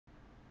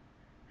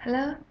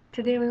Hello,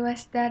 today we will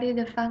study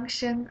the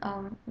function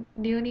of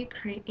newly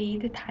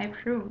created type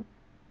room.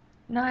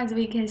 Now as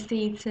we can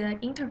see, it's an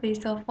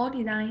interface of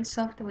 4Design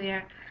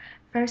software.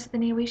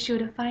 Firstly, we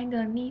should find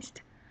a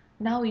list.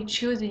 Now we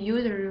choose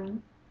user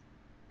room.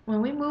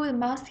 When we move the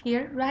mouse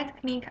here, right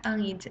click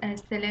on it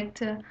and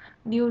select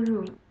new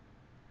room.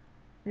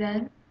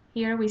 Then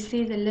here we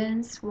see the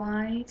length,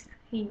 width,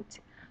 height.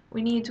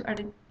 We need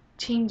to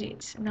change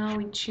it. Now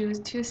we choose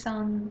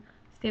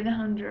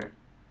 2700.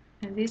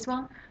 And this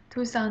one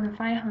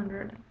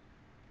 2500,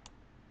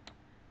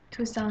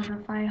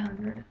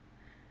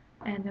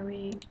 and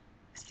we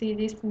see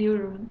this new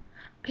room.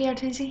 Pay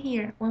attention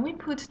here. When we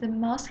put the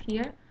mouse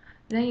here,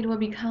 then it will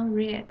become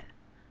red.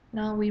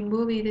 Now we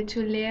move it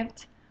to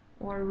left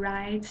or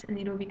right, and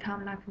it will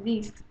become like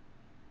this.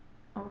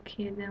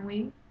 Okay, then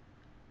we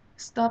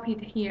stop it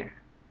here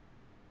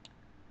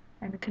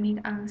and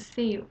click on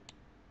save.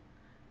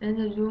 Then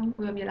the room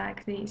will be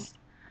like this.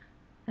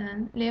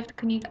 And left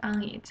click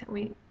on it,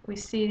 we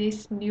see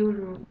this new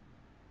room.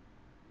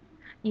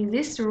 In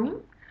this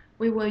room,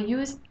 we will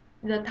use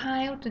the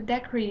tile to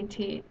decorate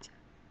it.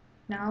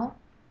 Now,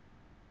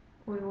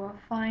 we will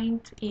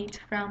find it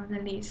from the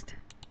list,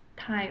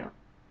 tile.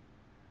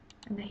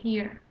 And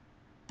here,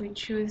 we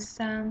choose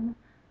some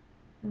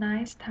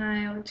nice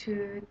tile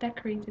to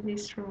decorate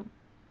this room.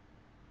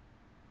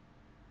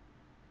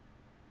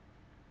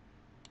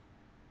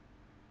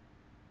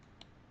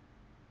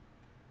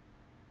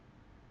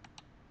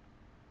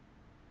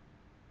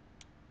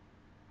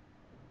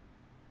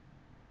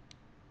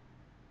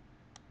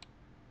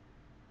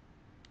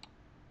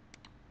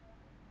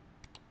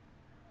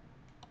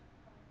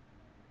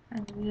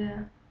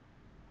 And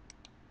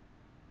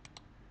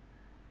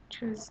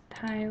choose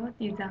tile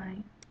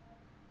design.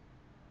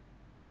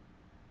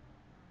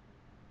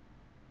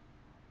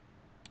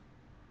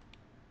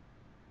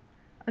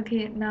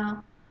 Okay,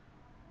 now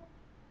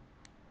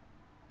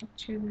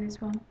choose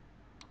this one.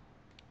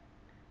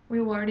 We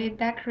already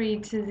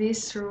decorate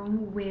this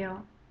room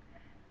well.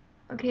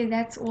 Okay,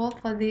 that's all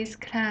for this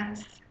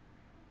class.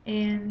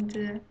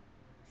 And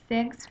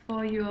thanks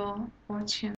for your watching.